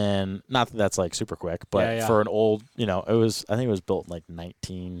 Okay. And not that that's like super quick, but for an old, I think it was built in like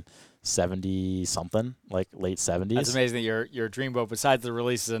 1970 something, like late 70s. That's amazing that your dream boat, besides the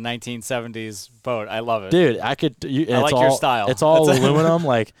release, is a 1970s boat. I love it. Dude, I like your style. It's all aluminum.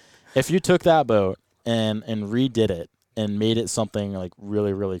 Like if you took that boat and redid it, and made it something like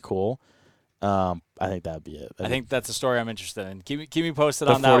really, really cool, I think that'd be it. I think that's a story I'm interested in. Keep me posted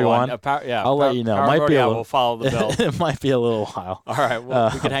the on 41? That one. I'll let you know. It might be we'll follow the bill. It might be a little while. All right,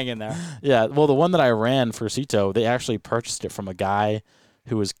 well, we could hang in there. Yeah, well, the one that I ran for Cito, they actually purchased it from a guy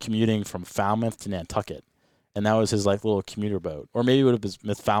who was commuting from Falmouth to Nantucket, and that was his like little commuter boat, or maybe it would have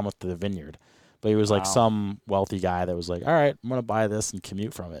been Falmouth to the Vineyard. But he was like some wealthy guy that was like, all right, I'm going to buy this and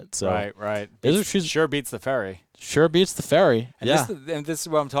commute from it. So right. Sure beats the ferry. Sure beats the ferry. And this is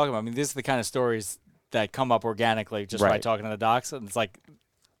what I'm talking about. I mean, this is the kind of stories that come up organically just by talking to the docs. And it's like,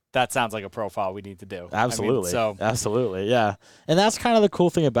 that sounds like a profile we need to do. Absolutely. I mean, absolutely. Yeah. And that's kind of the cool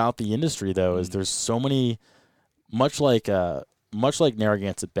thing about the industry, though, is there's so many, much like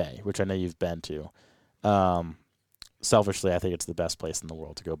Narragansett Bay, which I know you've been to. Selfishly, I think it's the best place in the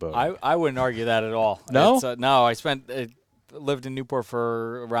world to go boating. I wouldn't argue that at all. No? No, I lived in Newport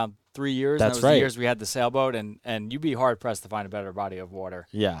for around 3 years. That's and right. The years we had the sailboat, and you'd be hard-pressed to find a better body of water.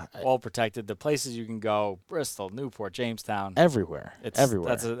 Yeah. All protected. The places you can go, Bristol, Newport, Jamestown. Everywhere.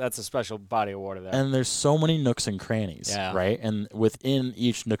 Everywhere. That's a special body of water there. And there's so many nooks and crannies, right? And within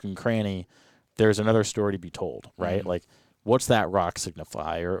each nook and cranny, there's another story to be told, right? Like, what's that rock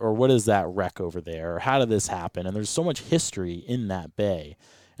signify, or what is that wreck over there, or how did this happen? And there's so much history in that bay,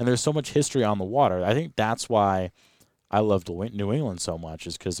 and there's so much history on the water. I think that's why I love New England so much,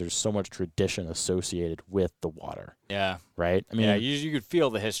 is because there's so much tradition associated with the water. Yeah. Right? I mean, you could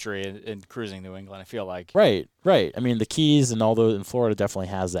feel the history in cruising New England, I feel like. Right. I mean, the Keys and all those in Florida definitely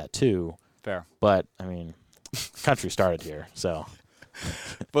has that too. Fair. But, I mean, country started here, so.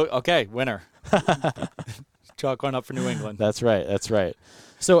 But, okay, winner. Chalk one up for New England. That's right.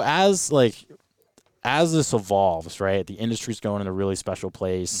 So as this evolves, right, the industry's going in a really special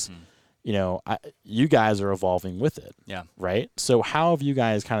place. You guys are evolving with it. Yeah. Right. So how have you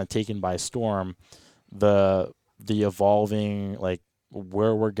guys kind of taken by storm the evolving, like,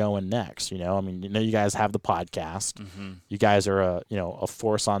 where we're going next? I mean, you guys have the podcast. You guys are a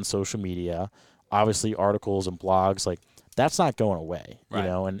force on social media. Obviously, articles and blogs, like, that's not going away. Right.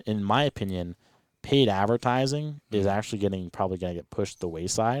 And in my opinion, paid advertising is actually probably going to get pushed to the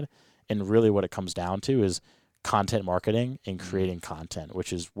wayside. And really what it comes down to is content marketing and creating content,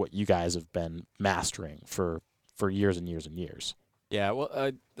 which is what you guys have been mastering for years and years and years. Yeah, well,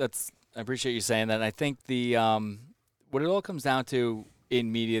 I appreciate you saying that. And I think what it all comes down to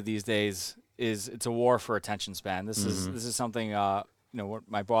in media these days is it's a war for attention span. This is something what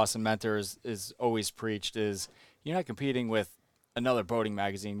my boss and mentor is always preached is you're not competing with another boating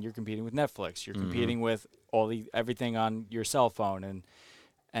magazine. You're competing with Netflix. You're competing with everything on your cell phone.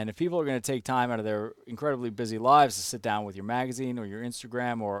 And if people are going to take time out of their incredibly busy lives to sit down with your magazine or your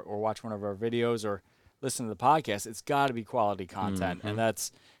Instagram or watch one of our videos or listen to the podcast, it's got to be quality content.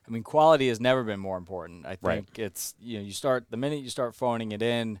 And quality has never been more important. I think it's, the minute you start phoning it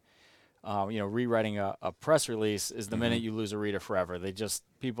in, rewriting a press release is the minute you lose a reader forever.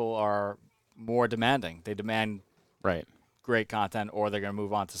 People are more demanding. They demand great content, or they're going to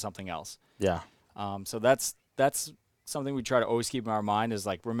move on to something else. Yeah. So that's something we try to always keep in our mind is,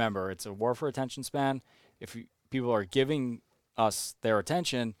 like, remember, it's a war for attention span. If people are giving us their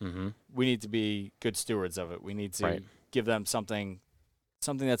attention, we need to be good stewards of it. We need to give them something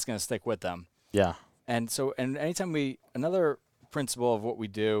that's going to stick with them. Yeah. And anytime another principle of what we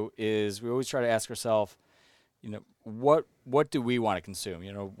do is we always try to ask ourselves, what do we want to consume?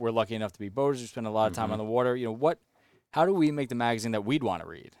 We're lucky enough to be boaters. We spend a lot of time on the water. How do we make the magazine that we'd want to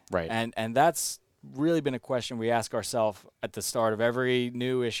read? Right. And that's really been a question we ask ourselves at the start of every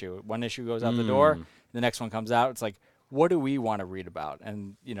new issue. One issue goes out the door, the next one comes out. It's like, what do we want to read about?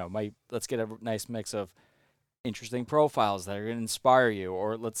 And, let's get a nice mix of interesting profiles that are going to inspire you,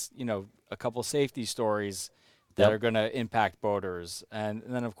 or a couple safety stories that are going to impact boaters. And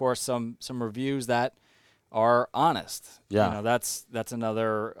then, of course, some reviews that are honest. Yeah. That's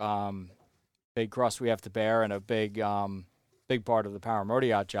another big cross we have to bear, and a big part of the Power Motor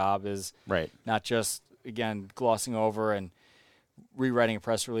Yacht job is not just, again, glossing over and rewriting a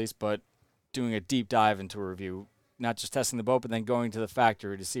press release, but doing a deep dive into a review, not just testing the boat, but then going to the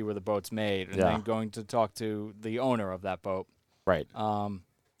factory to see where the boat's made, and then going to talk to the owner of that boat. Right.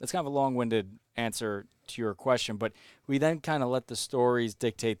 That's kind of a long-winded answer to your question, but we then kind of let the stories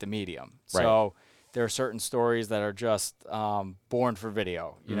dictate the medium. Right. So there are certain stories that are just born for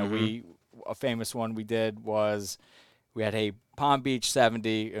video. A famous one we did was we had a Palm Beach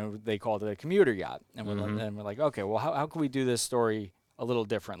 70, and they called it a commuter yacht. And we're like, okay, well, how can we do this story a little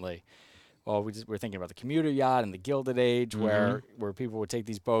differently? Well, we're thinking about the commuter yacht and the Gilded Age, where people would take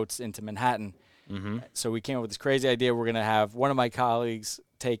these boats into Manhattan. So we came up with this crazy idea. We're going to have one of my colleagues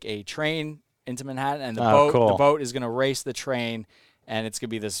take a train into Manhattan, and the boat is going to race the train, and it's going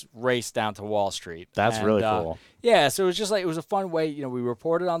to be this race down to Wall Street. That's really cool. Yeah, so it was just like, it was a fun way. We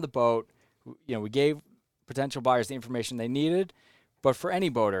reported on the boat. We gave potential buyers the information they needed. But for any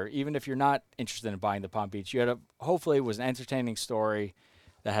boater, even if you're not interested in buying the Palm Beach, hopefully it was an entertaining story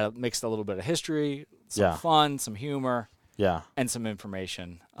that had mixed a little bit of history, some fun, some humor, and some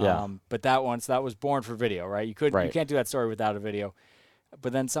information. But that was born for video, right? You can't do that story without a video.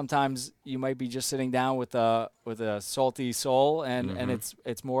 But then sometimes you might be just sitting down with a salty soul, and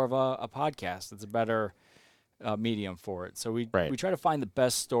it's more of a podcast. It's a better medium for it. So we try to find the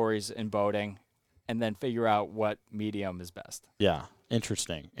best stories in boating, and then figure out what medium is best. Yeah,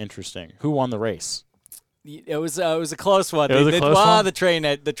 interesting. Who won the race? It was a close one. The train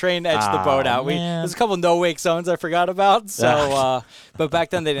edged the boat out. There's a couple no wake zones I forgot about. So, but back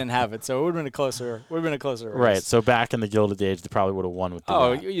then they didn't have it, so it would have been a closer. Race. Right. So back in the Gilded Age, they probably would have won with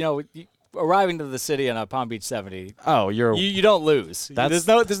the yacht. Arriving to the city on a Palm Beach 70. Oh, you don't lose. There's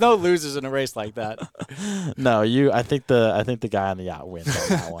no losers in a race like that. No, I think the guy on the yacht wins on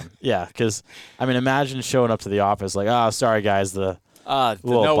that one. Yeah, because imagine showing up to the office like, oh, sorry guys, the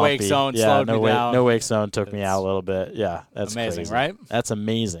no wake zone slowed me down. No wake zone took me out a little bit. Yeah, that's amazing, crazy. Right? That's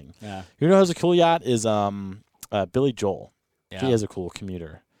amazing. Yeah. Who knows a cool yacht is Billy Joel. Yeah. He has a cool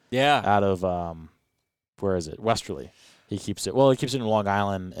commuter. Yeah. Out of where is it? Westerly. He keeps it in Long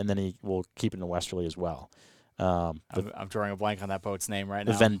Island, and then he will keep it in Westerly as well. I'm drawing a blank on that boat's name right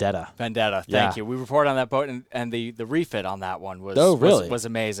now. The Vendetta. Thank you. We reported on that boat, and the refit on that one was was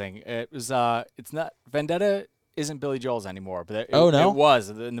amazing. It was it's not Vendetta isn't Billy Joel's anymore, but it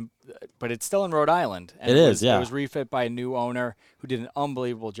was, but it's still in Rhode Island. And it was refit by a new owner who did an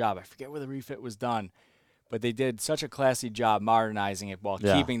unbelievable job. I forget where the refit was done, but they did such a classy job modernizing it while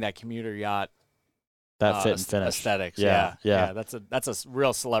keeping that commuter yacht. That fit and finish aesthetics. Yeah. That's a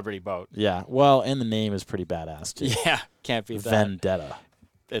real celebrity boat. Yeah. Well, and the name is pretty badass too. Yeah, can't beat that. Vendetta.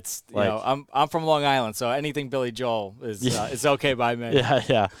 It's I'm from Long Island, so anything Billy Joel is okay by me.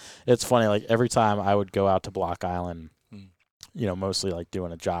 Yeah. It's funny. Like every time I would go out to Block Island, mostly like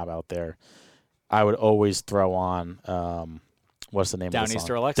doing a job out there, I would always throw on what's the name of the song?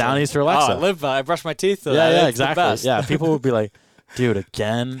 Downeaster Alexa. Downeaster Alexa. Oh, I brush my teeth to that. Yeah, exactly. Yeah, people would be like, dude,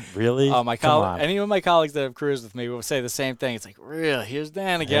 again? Really? Oh, any of my colleagues that have cruised with me will say the same thing. It's like, really? Here's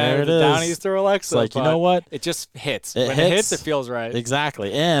Dan again. There it is. Downeaster Alexa. It's like, you know what? It just hits. When it hits, it feels right.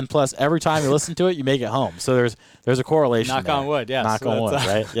 Exactly. And plus, every time you listen to it, you make it home. So there's a correlation Knock there. on wood, yes. Knock on wood,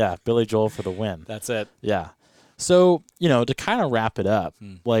 right? Yeah, Billy Joel for the win. That's it. Yeah. So, to kind of wrap it up,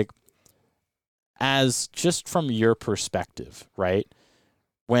 like, as just from your perspective, right,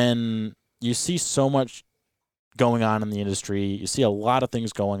 when you see so much going on in the industry, you see a lot of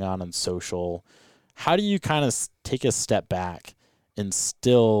things going on social, how do you kind of take a step back and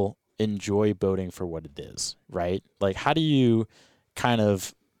still enjoy boating for what it is, right? Like, how do you kind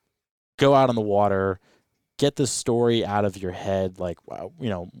of go out on the water, get the story out of your head, like,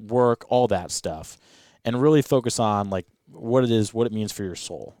 work, all that stuff, and really focus on, like, what it is, what it means for your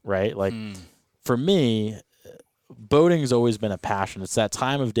soul, right? Like, for me, boating's always been a passion. It's that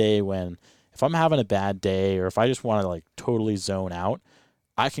time of day when if I'm having a bad day or if I just want to like totally zone out,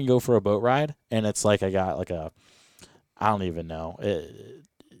 I can go for a boat ride, and it's like I got like I don't even know.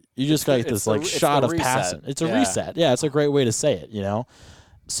 You just got this like shot of passing. It's a reset. Yeah, it's a great way to say it,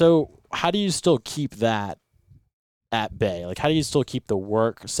 So how do you still keep that at bay? Like, how do you still keep the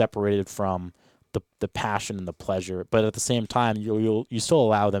work separated from the passion and the pleasure, but at the same time you still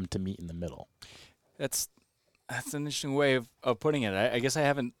allow them to meet in the middle? That's an interesting way of putting it. I guess I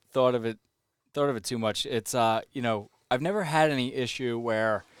haven't thought of it too much. It's I've never had any issue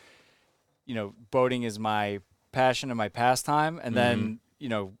where, boating is my passion and my pastime, and then,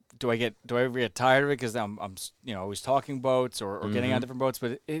 do I ever get tired of it because I'm always talking boats or getting on different boats?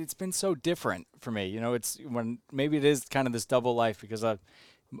 But it's been so different for me. It's when maybe it is kind of this double life because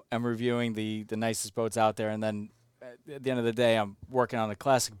I'm reviewing the nicest boats out there, and then at the end of the day, I'm working on a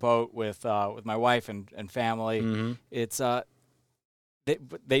classic boat with my wife and family. It's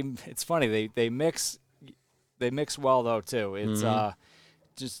it's funny they mix well though too. It's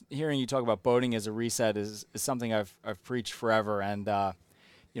just hearing you talk about boating as a reset is something I've preached forever. And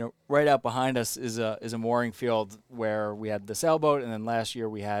right out behind us is a mooring field where we had the sailboat, and then last year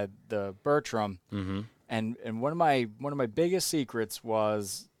we had the Bertram. And one of my biggest secrets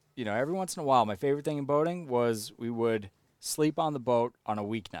was, every once in a while, my favorite thing in boating was we would sleep on the boat on a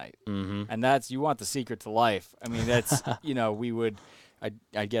weeknight. And you want the secret to life. I mean, that's,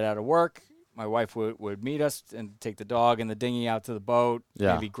 I'd get out of work. My wife would meet us and take the dog and the dinghy out to the boat,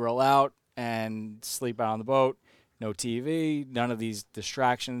 maybe grill out and sleep out on the boat. No TV, none of these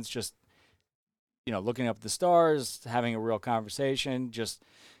distractions, just, looking up at the stars, having a real conversation, just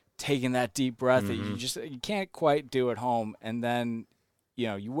taking that deep breath that you can't quite do at home. And then,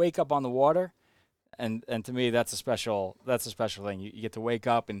 you wake up on the water, and to me that's a special thing. You get to wake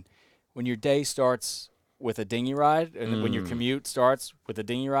up, and when your day starts with a dinghy ride, and when your commute starts with a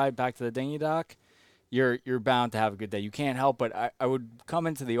dinghy ride back to the dinghy dock, you're bound to have a good day. You can't help but I would come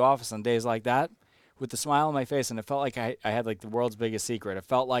into the office on days like that with a smile on my face, and it felt like I had like the world's biggest secret. It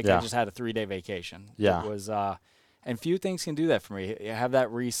felt like I just had a 3-day vacation. It was and few things can do that for me. You have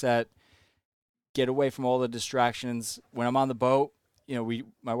that reset, get away from all the distractions. When I'm on the boat,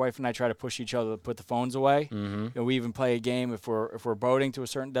 my wife and I try to push each other to put the phones away. We even play a game if we're boating to a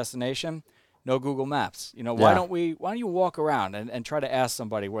certain destination. No Google Maps. Why don't you walk around and try to ask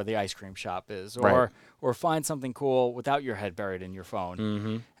somebody where the ice cream shop is, or find something cool without your head buried in your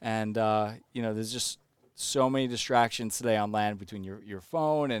phone. And there's just so many distractions today on land between your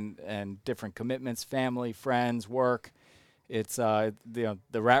phone and different commitments, family, friends, work. It's the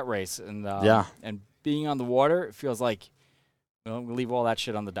rat race, and being on the water, it feels like we leave all that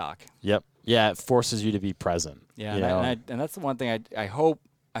shit on the dock. Yep. Yeah, it forces you to be present. Yeah, and that's the one thing I hope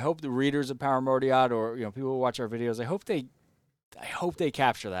the readers of Power Motor Yacht, or people who watch our videos, I hope they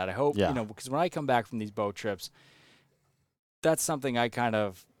capture that. I hope because when I come back from these boat trips, that's something I kind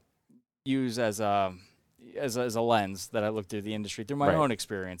of use as a lens that I look through the industry through my own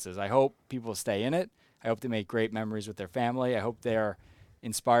experiences. I hope people stay in it. I hope they make great memories with their family. I hope they're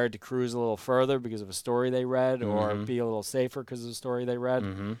inspired to cruise a little further because of a story they read, or be a little safer because of a story they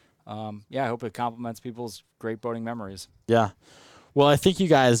read. I hope it complements people's great boating memories. Yeah. Well, I think you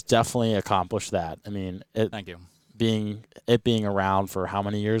guys definitely accomplished that. I mean, thank you. Being around for how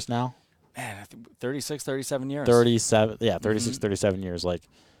many years now? Man, I think 36, 37 years. 37, 37 years. Like,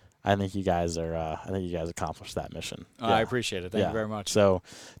 I think you guys accomplished that mission. I appreciate it. Thank you very much. So,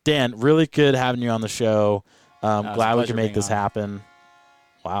 Dan, really good having you on the show. Glad we could make this happen.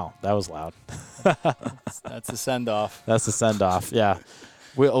 Wow, that was loud. That's the send-off. That's the send-off, yeah.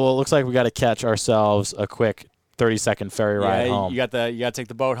 Well, it looks like we got to catch ourselves a quick 30-second ferry ride home. You got to take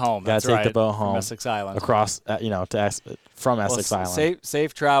the boat home. Got to take the boat home from Essex Island. Across, from Essex Island.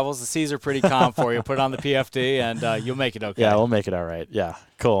 Safe travels. The seas are pretty calm for you. Put on the PFD, and you'll make it okay. Yeah, we'll make it all right. Yeah,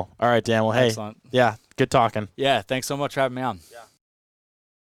 cool. All right, Dan. Well, Excellent. Yeah, good talking. Yeah, thanks so much for having me on. Yeah.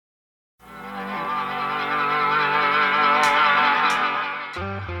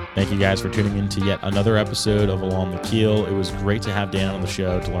 Thank you guys for tuning in to yet another episode of Along the Keel. It was great to have Dan on the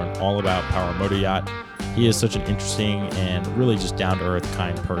show to learn all about Power Motor Yacht. He is such an interesting and really just down-to-earth,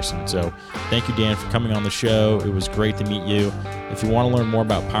 kind person. So thank you, Dan, for coming on the show. It was great to meet you. If you want to learn more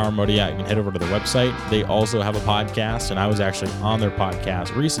about Power Motor Yacht, you can head over to their website. They also have a podcast, and I was actually on their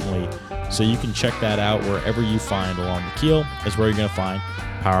podcast recently. So you can check that out wherever you find Along the Keel is where you're going to find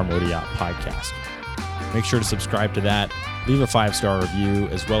Power Motor Yacht podcast. Make sure to subscribe to that. Leave a 5-star review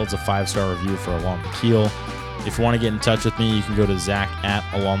as well as a 5-star review for Along the Keel. If you want to get in touch with me, you can go to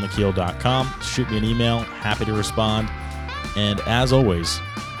zach@alongthekeel.com. Shoot me an email. Happy to respond. And as always,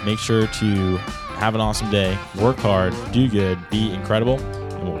 make sure to have an awesome day. Work hard, do good, be incredible,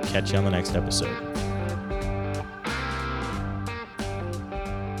 and we'll catch you on the next episode.